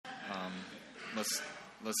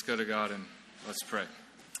Let's go to God and let's pray.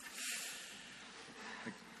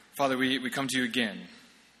 Father, we come to you again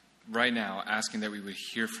right now asking that we would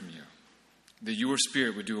hear from you, that your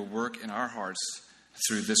Spirit would do a work in our hearts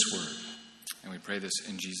through this word. And we pray this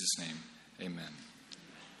in Jesus' name. Amen.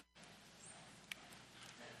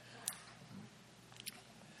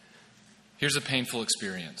 Here's a painful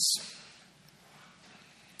experience.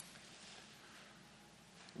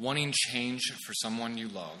 Wanting change for someone you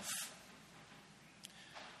love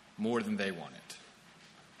more than they want it.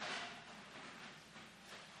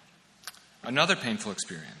 Another painful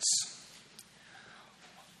experience.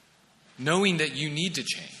 Knowing that you need to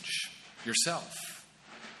change yourself.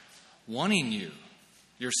 Wanting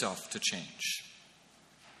yourself to change,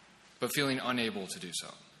 but feeling unable to do so.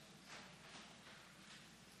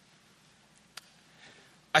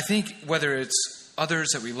 I think whether it's others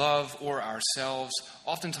that we love or ourselves,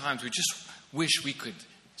 oftentimes we just wish we could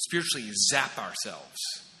spiritually zap ourselves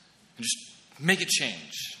and just make it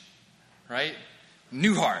change, right?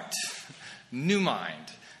 New heart, new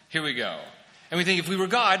mind, here we go. And we think if we were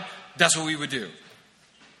God, that's what we would do.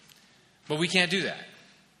 But we can't do that.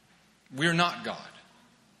 We're not God.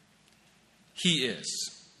 He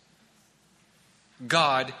is.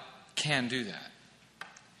 God can do that.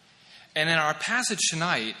 And in our passage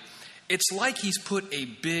tonight, it's like he's put a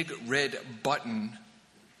big red button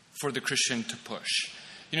for the Christian to push.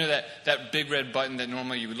 You know that big red button that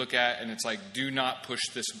normally you would look at and it's like, do not push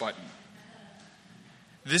this button.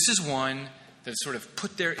 This is one that's sort of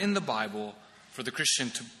put there in the Bible for the Christian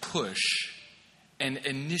to push and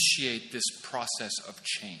initiate this process of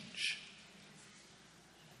change.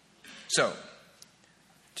 So,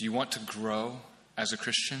 do you want to grow as a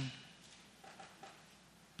Christian?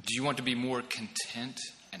 Do you want to be more content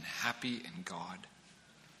and happy in God?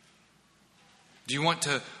 Do you want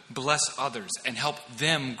to bless others and help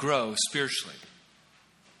them grow spiritually?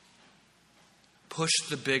 Push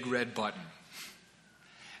the big red button.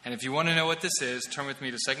 And if you want to know what this is, turn with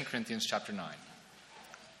me to 2 Corinthians chapter 9.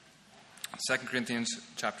 2 Corinthians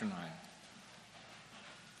chapter 9.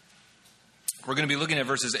 We're going to be looking at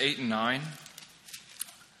verses 8 and 9.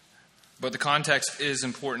 But the context is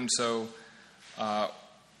important, so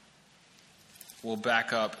we'll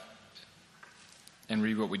back up and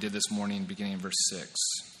read what we did this morning, beginning in verse 6.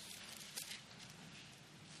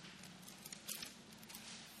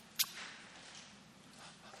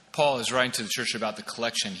 Paul is writing to the church about the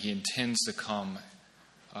collection he intends to come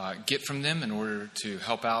get from them in order to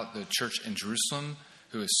help out the church in Jerusalem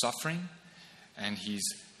who is suffering. And he's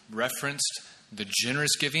referenced the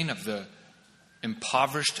generous giving of the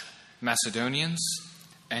impoverished Macedonians.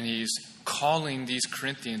 And he's calling these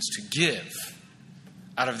Corinthians to give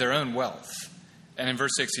out of their own wealth. And in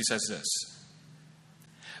verse 6 he says this.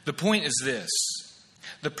 The point is this.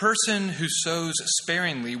 The person who sows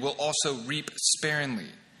sparingly will also reap sparingly.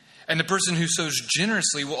 And the person who sows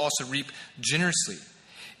generously will also reap generously.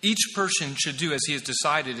 Each person should do as he has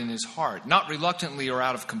decided in his heart, not reluctantly or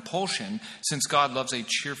out of compulsion, since God loves a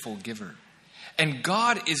cheerful giver. And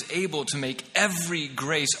God is able to make every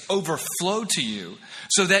grace overflow to you,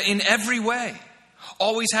 so that in every way,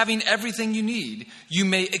 always having everything you need, you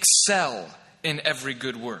may excel in every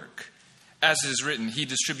good work. As it is written, he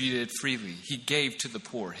distributed freely, he gave to the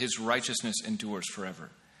poor, his righteousness endures forever.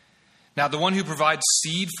 Now the one who provides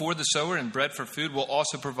seed for the sower and bread for food will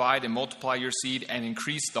also provide and multiply your seed and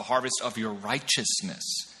increase the harvest of your righteousness.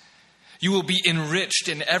 You will be enriched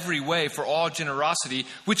in every way for all generosity,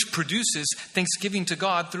 which produces thanksgiving to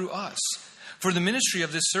God through us. For the ministry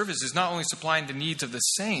of this service is not only supplying the needs of the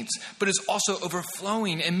saints, but is also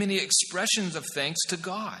overflowing in many expressions of thanks to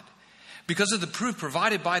God. Because of the proof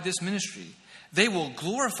provided by this ministry, they will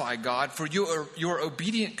glorify God for your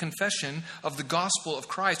obedient confession of the gospel of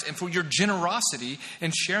Christ and for your generosity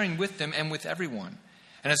in sharing with them and with everyone.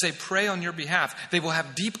 And as they pray on your behalf, they will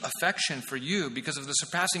have deep affection for you because of the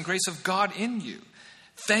surpassing grace of God in you.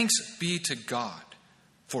 Thanks be to God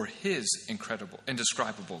for his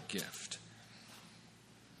indescribable gift.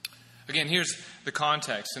 Again, here's the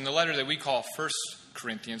context. In the letter that we call 1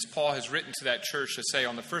 Corinthians, Paul has written to that church to say,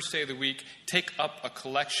 on the first day of the week, take up a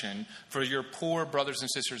collection for your poor brothers and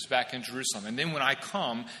sisters back in Jerusalem. And then when I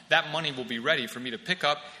come, that money will be ready for me to pick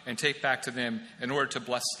up and take back to them in order to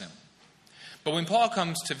bless them. But when Paul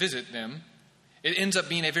comes to visit them, it ends up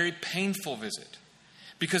being a very painful visit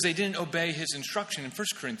because they didn't obey his instruction in 1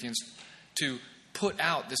 Corinthians to put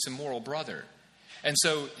out this immoral brother. And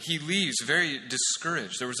so he leaves very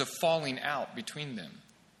discouraged. There was a falling out between them.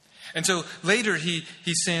 And so later he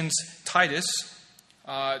sends Titus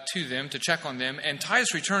to them to check on them. And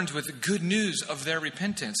Titus returns with good news of their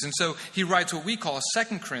repentance. And so he writes what we call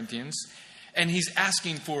 2 Corinthians. And he's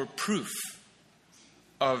asking for proof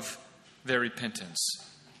of their repentance.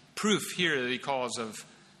 Proof here that he calls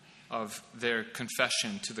of their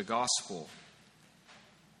confession to the gospel.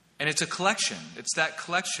 And it's a collection. It's that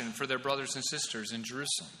collection for their brothers and sisters in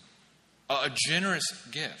Jerusalem. A generous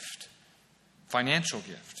gift, financial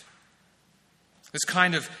gift. This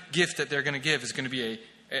kind of gift that they're going to give is going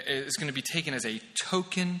to be taken as a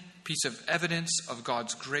token piece of evidence of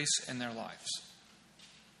God's grace in their lives.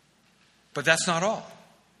 But that's not all.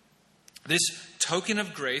 This token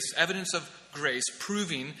of grace, evidence of grace,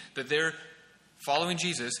 proving that they're following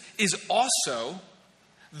Jesus, is also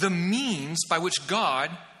the means by which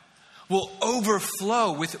God will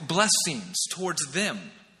overflow with blessings towards them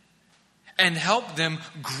and help them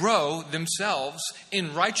grow themselves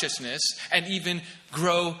in righteousness and even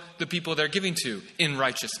grow the people they're giving to in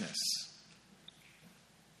righteousness.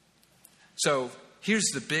 So here's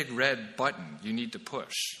the big red button you need to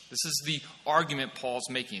push. This is the argument Paul's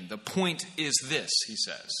making. The point is this, he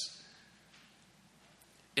says.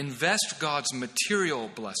 Invest God's material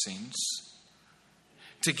blessings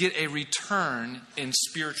to get a return in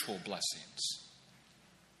spiritual blessings.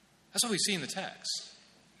 That's what we see in the text.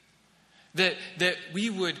 That we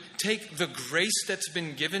would take the grace that's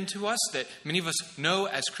been given to us, that many of us know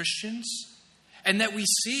as Christians, and that we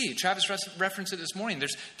see, Travis referenced it this morning,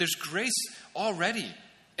 there's grace already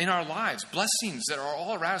in our lives, blessings that are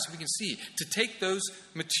all around us that we can see, to take those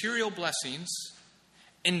material blessings,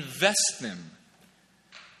 invest them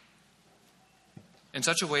in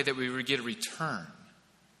such a way that we would get a return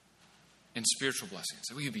in spiritual blessings,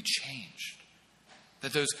 that we would be changed,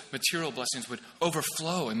 that those material blessings would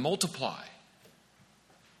overflow and multiply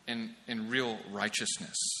in real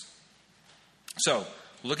righteousness. So,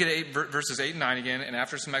 look at verses 8 and 9 again, and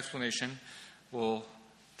after some explanation, we'll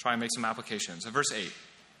try and make some applications. So verse 8.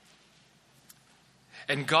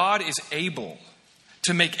 And God is able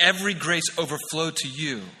to make every grace overflow to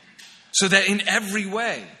you, so that in every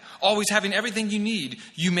way, always having everything you need,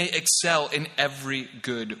 you may excel in every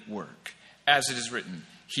good work. As it is written,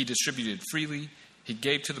 He distributed freely, He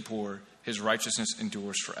gave to the poor, His righteousness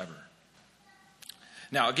endures forever.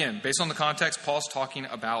 Now, again, based on the context, Paul's talking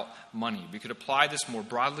about money. We could apply this more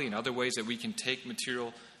broadly in other ways that we can take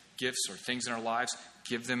material gifts or things in our lives,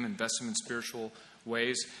 give them, invest them in spiritual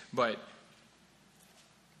ways. But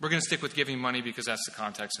we're going to stick with giving money because that's the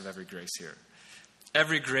context of every grace here.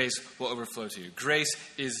 Every grace will overflow to you. Grace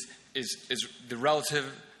is the relative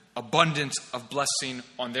abundance of blessing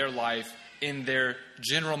on their life in their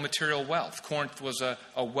general material wealth. Corinth was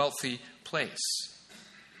a wealthy place.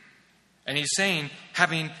 And he's saying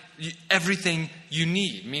having everything you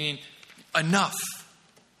need, meaning enough.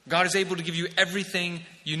 God is able to give you everything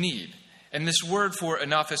you need. And this word for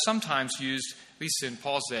enough is sometimes used, at least in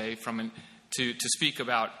Paul's day, to speak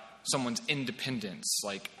about someone's independence.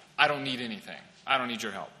 Like, I don't need anything. I don't need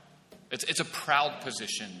your help. It's a proud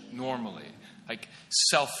position normally. Like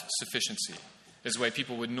self-sufficiency is the way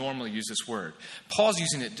people would normally use this word. Paul's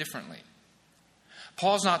using it differently.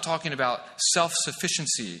 Paul's not talking about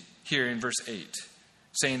self-sufficiency here in verse 8,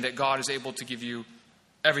 saying that God is able to give you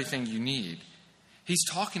everything you need. He's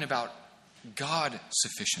talking about God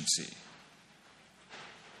sufficiency.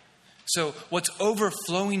 So what's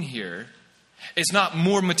overflowing here is not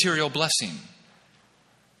more material blessing.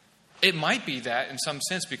 It might be that in some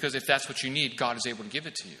sense, because if that's what you need, God is able to give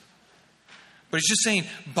it to you. But it's just saying,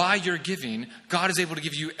 by your giving, God is able to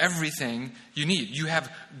give you everything you need. You have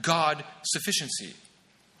God sufficiency.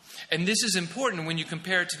 And this is important when you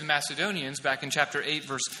compare it to the Macedonians back in chapter 8,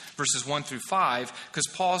 verses 1 through 5, because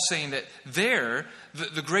Paul's saying that there,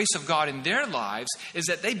 the grace of God in their lives is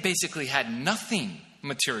that they basically had nothing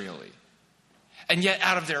materially. And yet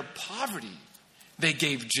out of their poverty, they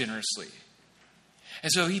gave generously.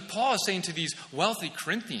 And so Paul is saying to these wealthy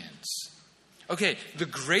Corinthians, okay, the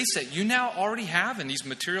grace that you now already have in these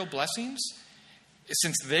material blessings,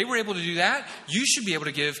 since they were able to do that, you should be able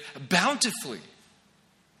to give bountifully.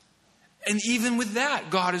 And even with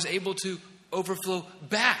that, God is able to overflow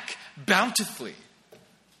back bountifully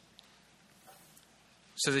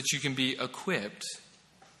so that you can be equipped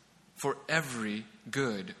for every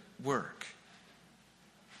good work.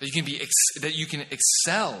 That you can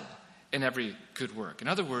excel in every good work. In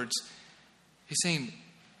other words, he's saying,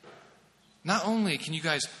 not only can you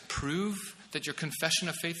guys prove that your confession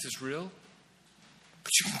of faith is real,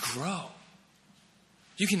 but you can grow.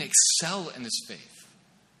 You can excel in this faith.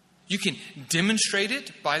 You can demonstrate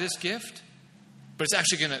it by this gift, but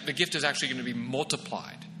the gift is actually going to be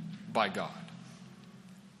multiplied by God.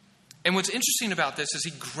 And what's interesting about this is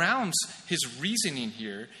he grounds his reasoning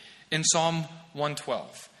here in Psalm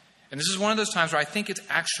 112. And this is one of those times where I think it's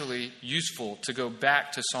actually useful to go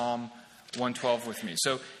back to Psalm 112 with me.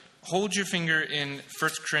 So hold your finger in 2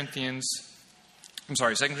 Corinthians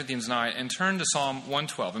 9, and turn to Psalm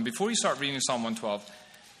 112. And before you start reading Psalm 112,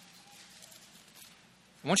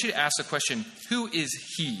 I want you to ask the question, who is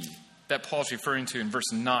he that Paul's referring to in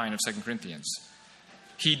verse 9 of 2 Corinthians?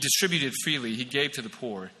 He distributed freely, he gave to the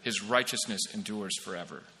poor, his righteousness endures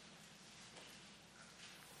forever.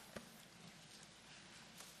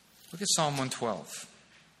 Look at Psalm 112.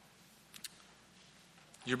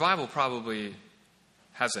 Your Bible probably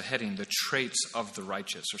has a heading, the traits of the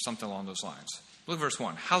righteous, or something along those lines. Look at verse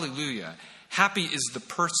 1. Hallelujah. Happy is the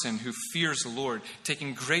person who fears the Lord,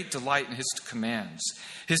 taking great delight in his commands.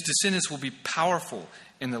 His descendants will be powerful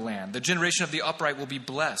in the land. The generation of the upright will be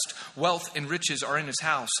blessed. Wealth and riches are in his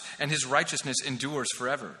house, and his righteousness endures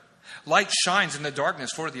forever. Light shines in the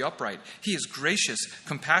darkness for the upright. He is gracious,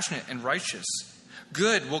 compassionate, and righteous.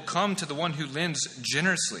 Good will come to the one who lends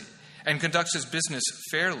generously and conducts his business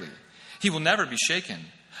fairly. He will never be shaken.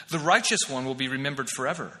 The righteous one will be remembered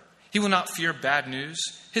forever. He will not fear bad news.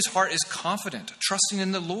 His heart is confident, trusting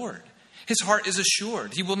in the Lord. His heart is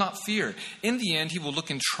assured. He will not fear. In the end, he will look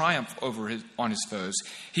in triumph on his foes.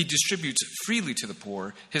 He distributes freely to the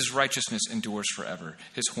poor. His righteousness endures forever.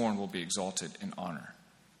 His horn will be exalted in honor.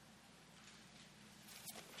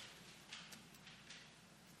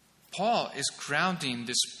 Paul is grounding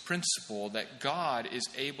this principle that God is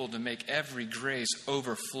able to make every grace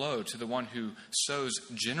overflow to the one who sows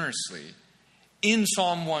generously in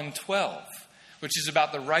Psalm 112, which is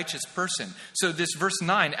about the righteous person. So this verse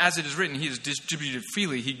 9, as it is written, he has distributed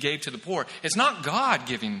freely, he gave to the poor. It's not God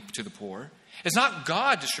giving to the poor. It's not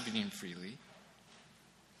God distributing freely.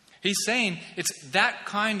 He's saying it's that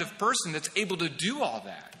kind of person that's able to do all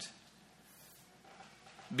that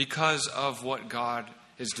because of what God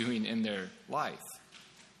is doing in their life.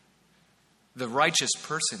 The righteous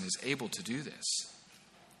person is able to do this.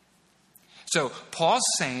 So Paul's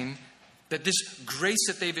saying that this grace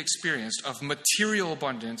that they've experienced of material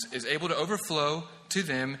abundance is able to overflow to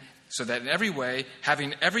them so that in every way,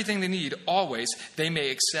 having everything they need always, they may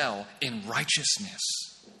excel in righteousness.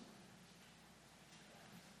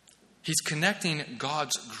 He's connecting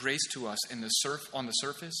God's grace to us on the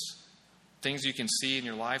surface, things you can see in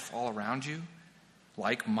your life all around you,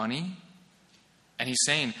 like money. And he's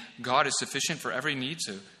saying God is sufficient for every need,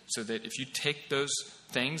 so that if you take those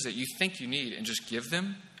things that you think you need and just give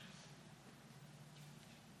them,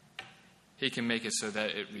 he can make it so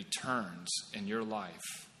that it returns in your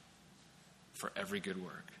life for every good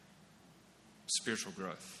work. Spiritual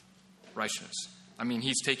growth, righteousness. I mean,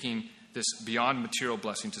 he's taking this beyond material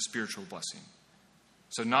blessing to spiritual blessing.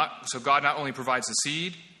 So God not only provides the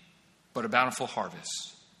seed, but a bountiful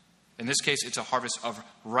harvest. In this case, it's a harvest of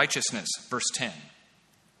righteousness, verse 10.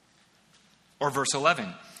 Or verse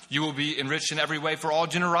 11, you will be enriched in every way for all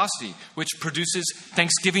generosity, which produces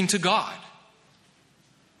thanksgiving to God.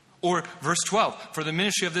 Or verse 12, for the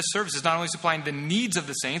ministry of this service is not only supplying the needs of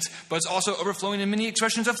the saints, but it's also overflowing in many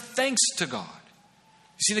expressions of thanks to God.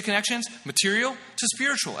 You see the connections? Material to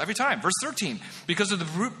spiritual every time. Verse 13, because of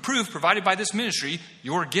the proof provided by this ministry,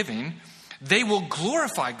 your giving, they will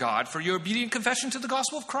glorify God for your obedient confession to the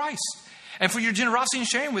gospel of Christ and for your generosity in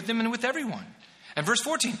sharing with them and with everyone. And verse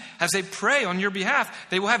 14, as they pray on your behalf,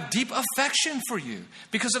 they will have deep affection for you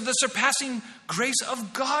because of the surpassing grace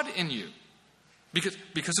of God in you.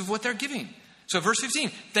 Because of what they're giving. So verse 15,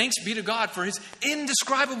 thanks be to God for his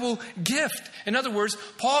indescribable gift. In other words,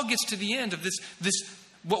 Paul gets to the end of this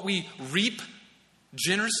what we reap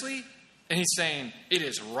generously, and he's saying it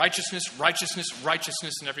is righteousness, righteousness,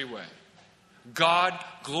 righteousness in every way. God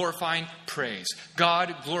glorifying praise.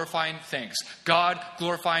 God glorifying thanks. God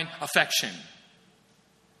glorifying affection.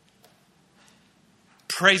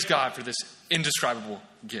 Praise God for this indescribable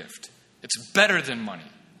gift. It's better than money.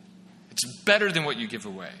 It's better than what you give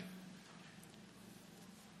away.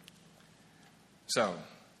 So,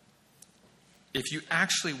 if you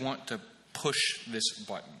actually want to push this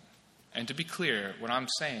button, and to be clear, what I'm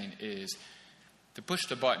saying is to push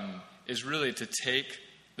the button is really to take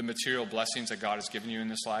the material blessings that God has given you in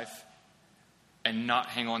this life and not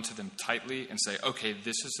hang on to them tightly and say, okay,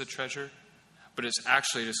 this is the treasure. But it's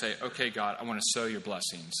actually to say, okay, God, I want to sow your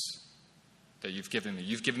blessings that you've given me.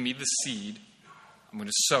 You've given me the seed. I'm going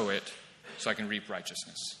to sow it so I can reap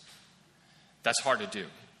righteousness. That's hard to do.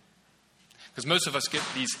 Because most of us get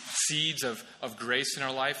these seeds of grace in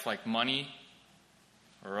our life, like money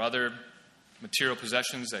or other material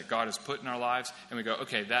possessions that God has put in our lives, and we go,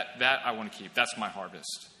 okay, that I want to keep. That's my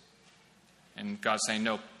harvest. And God's saying,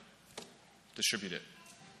 no, distribute it.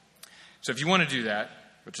 So if you want to do that,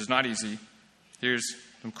 which is not easy, here's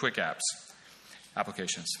Some quick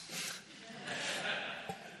applications.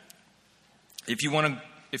 If you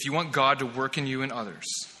want God to work in you and others,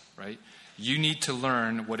 right, you need to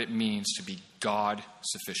learn what it means to be God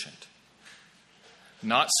sufficient.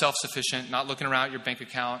 Not self-sufficient, not looking around at your bank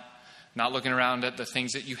account, not looking around at the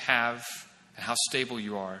things that you have and how stable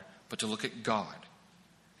you are, but to look at God.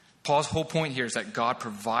 Paul's whole point here is that God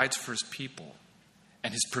provides for his people,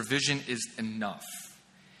 and his provision is enough.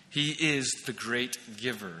 He is the great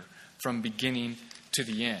giver from beginning to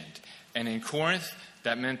the end. And in Corinth,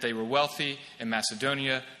 that meant they were wealthy. In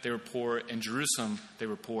Macedonia, they were poor. In Jerusalem, they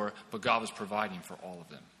were poor, but God was providing for all of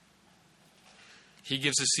them. He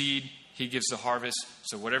gives the seed, he gives the harvest,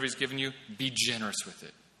 so whatever he's given you, be generous with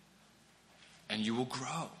it. And you will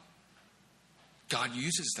grow. God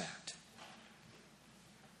uses that.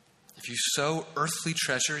 If you sow earthly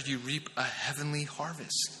treasure, you reap a heavenly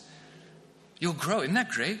harvest. You'll grow. Isn't that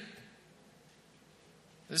great?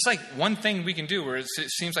 It's like one thing we can do where it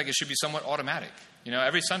seems like it should be somewhat automatic. You know,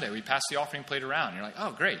 every Sunday we pass the offering plate around. You're like,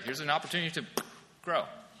 oh, great. Here's an opportunity to grow.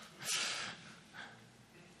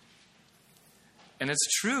 And it's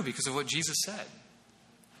true because of what Jesus said.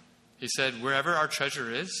 He said, wherever our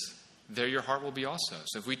treasure is, there your heart will be also.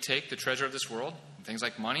 So if we take the treasure of this world, things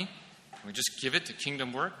like money, and we just give it to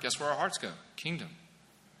kingdom work, guess where our hearts go? Kingdom.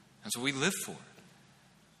 That's what we live for.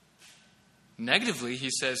 Negatively,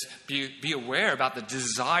 he says, be aware about the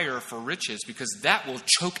desire for riches because that will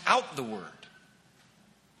choke out the word.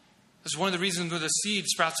 That's one of the reasons where the seed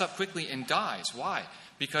sprouts up quickly and dies. Why?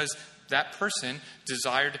 Because that person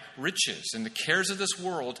desired riches, and the cares of this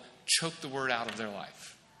world choke the word out of their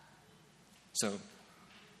life. So,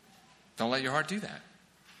 don't let your heart do that.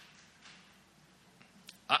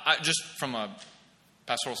 I just from a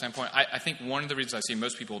pastoral standpoint, I think one of the reasons I see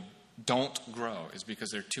most people don't grow is because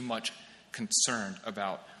they're too much concerned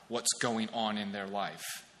about what's going on in their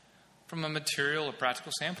life. From a material or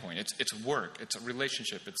practical standpoint, it's work, it's a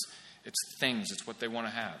relationship, it's things, it's what they want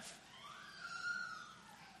to have.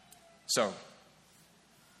 So,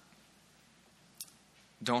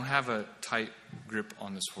 don't have a tight grip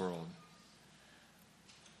on this world.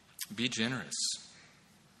 Be generous.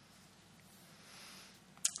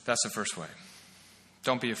 That's the first way.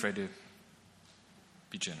 Don't be afraid to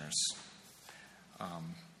be generous.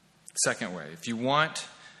 Second way, if you want,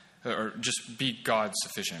 or just be God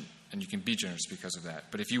sufficient, and you can be generous because of that.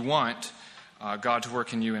 But if you want God to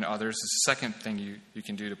work in you and others, the second thing you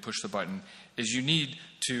can do to push the button is you need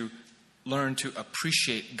to learn to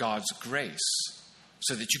appreciate God's grace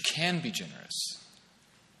so that you can be generous.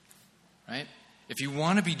 Right? If you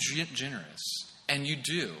want to be generous, and you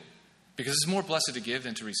do, because it's more blessed to give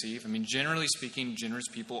than to receive. I mean, generally speaking, generous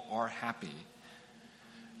people are happy.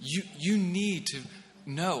 You need to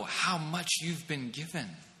know how much you've been given,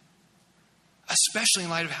 especially in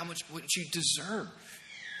light of how much what you deserve.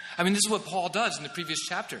 I mean, this is what Paul does in the previous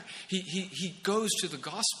chapter. He goes to the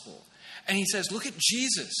gospel and he says, look at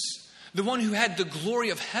Jesus, the one who had the glory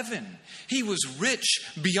of heaven. He was rich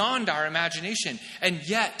beyond our imagination, and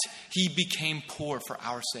yet he became poor for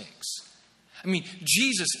our sakes. I mean,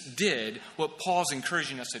 Jesus did what Paul's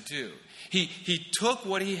encouraging us to do. He took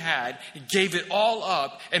what he had, gave it all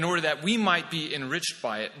up in order that we might be enriched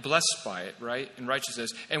by it, blessed by it, right, in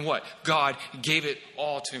righteousness. And what? God gave it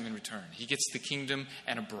all to him in return. He gets the kingdom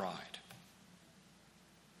and a bride.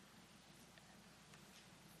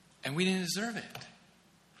 And we didn't deserve it.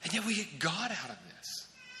 And yet we get God out of this.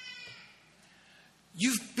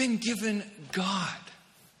 You've been given God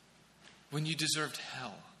when you deserved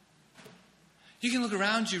hell. You can look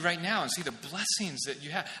around you right now and see the blessings that you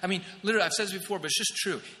have. I mean, literally, I've said this before, but it's just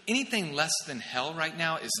true. Anything less than hell right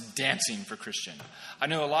now is dancing for Christian. I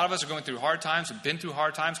know a lot of us are going through hard times, have been through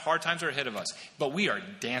hard times. Hard times are ahead of us. But we are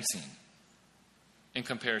dancing in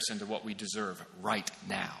comparison to what we deserve right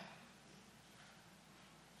now.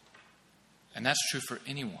 And that's true for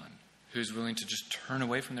anyone who's willing to just turn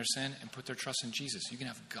away from their sin and put their trust in Jesus. You can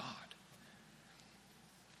have God.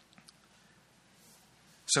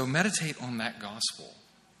 So meditate on that gospel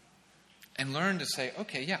and learn to say,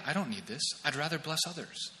 okay, yeah, I don't need this. I'd rather bless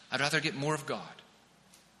others. I'd rather get more of God.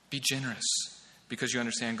 Be generous because you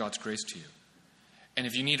understand God's grace to you. And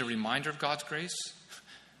if you need a reminder of God's grace,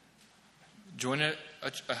 join a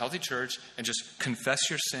healthy church and just confess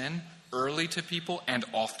your sin early to people and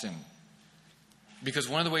often. Because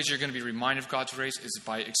one of the ways you're going to be reminded of God's grace is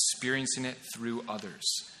by experiencing it through others.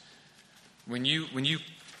 When you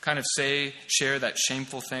kind of share that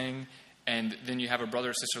shameful thing, and then you have a brother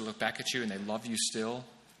or sister look back at you and they love you still,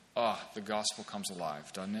 the gospel comes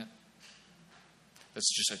alive, doesn't it?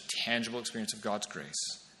 That's just a tangible experience of God's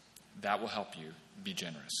grace. That will help you be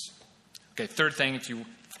generous. Okay, third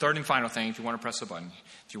and final thing, if you want to press the button,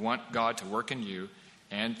 if you want God to work in you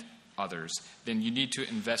and others, then you need to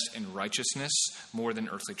invest in righteousness more than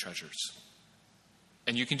earthly treasures.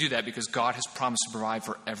 And you can do that because God has promised to provide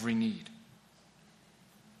for every need.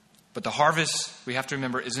 But the harvest, we have to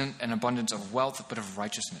remember, isn't an abundance of wealth, but of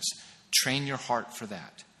righteousness. Train your heart for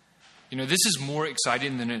that. You know, this is more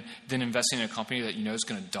exciting than investing in a company that you know is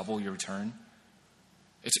going to double your return.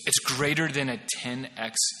 It's greater than a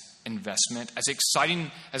 10x investment. As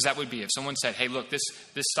exciting as that would be, if someone said, hey, look, this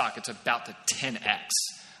stock, it's about to 10x.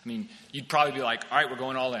 I mean, you'd probably be like, all right, we're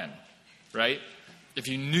going all in, right? If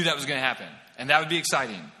you knew that was going to happen. And that would be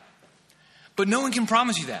exciting. But no one can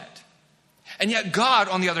promise you that. And yet God,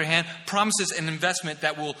 on the other hand, promises an investment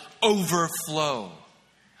that will overflow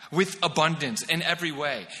with abundance in every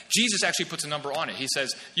way. Jesus actually puts a number on it. He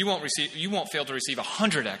says, you won't fail to receive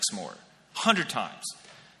 100x more, 100 times.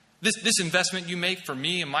 This investment you make for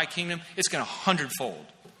me and my kingdom, it's going to 100-fold.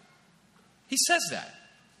 He says that.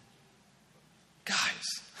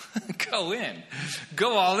 Guys, go in.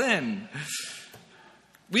 Go all in.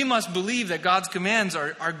 We must believe that God's commands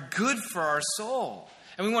are good for our soul.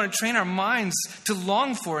 And we want to train our minds to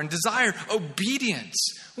long for and desire obedience.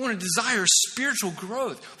 We want to desire spiritual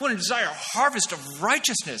growth. We want to desire a harvest of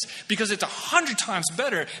righteousness because it's 100 times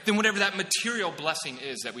better than whatever that material blessing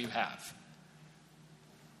is that we have.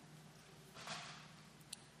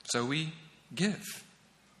 So we give.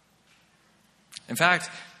 In fact,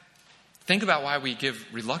 think about why we give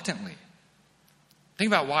reluctantly. Think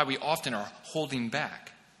about why we often are holding back.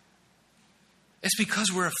 It's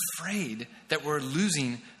because we're afraid that we're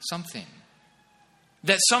losing something.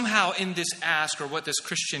 That somehow in this ask or what this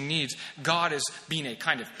Christian needs, God is being a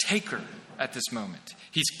kind of taker at this moment.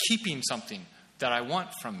 He's keeping something that I want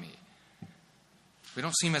from me. We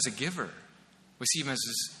don't see him as a giver. We see him as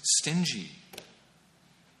this stingy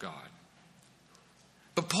God.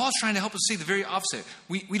 But Paul's trying to help us see the very opposite.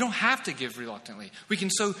 We don't have to give reluctantly. We can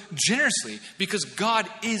sow generously because God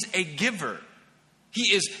is a giver.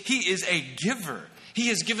 He is a giver. He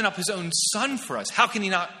has given up his own son for us. How can he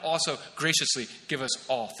not also graciously give us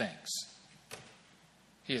all things?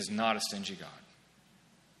 He is not a stingy God.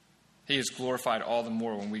 He is glorified all the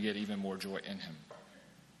more when we get even more joy in him.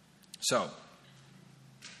 So,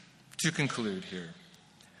 to conclude here,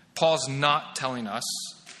 Paul's not telling us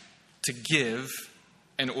to give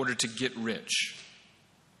in order to get rich.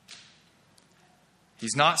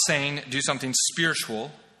 He's not saying do something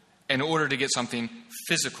spiritual in order to get something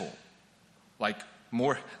physical, like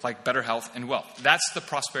better health and wealth. That's the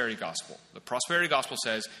prosperity gospel. The prosperity gospel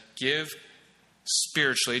says, give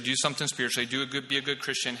spiritually, do something spiritually, be a good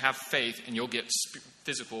Christian, have faith, and you'll get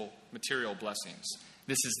physical, material blessings.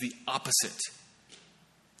 This is the opposite.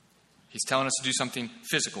 He's telling us to do something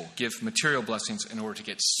physical, give material blessings in order to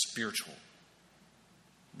get spiritual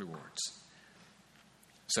rewards.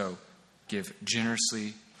 So, give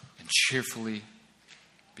generously and cheerfully,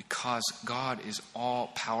 because God is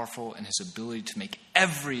all-powerful in his ability to make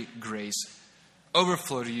every grace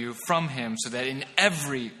overflow to you from him so that in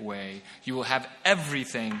every way you will have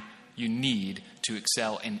everything you need to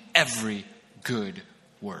excel in every good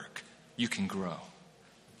work. You can grow.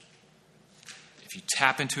 If you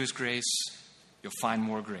tap into his grace, you'll find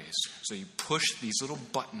more grace. So you push these little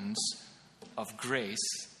buttons of grace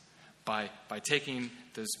by taking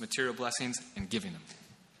those material blessings and giving them.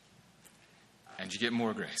 And you get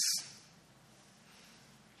more grace.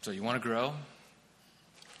 So you want to grow?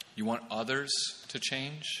 You want others to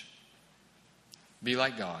change? Be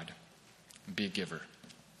like God. Be a giver.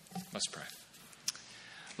 Let's pray.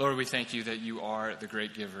 Lord, we thank you that you are the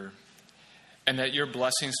great giver and that your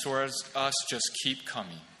blessings towards us just keep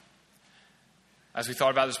coming. As we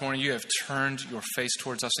thought about this morning, you have turned your face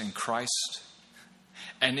towards us in Christ.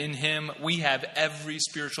 And in him, we have every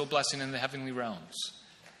spiritual blessing in the heavenly realms.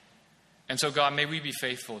 And so, God, may we be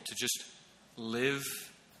faithful to just live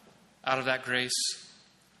out of that grace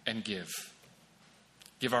and give.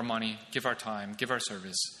 Give our money, give our time, give our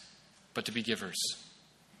service, but to be givers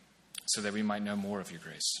so that we might know more of your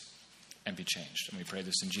grace and be changed. And we pray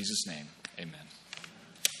this in Jesus' name. Amen.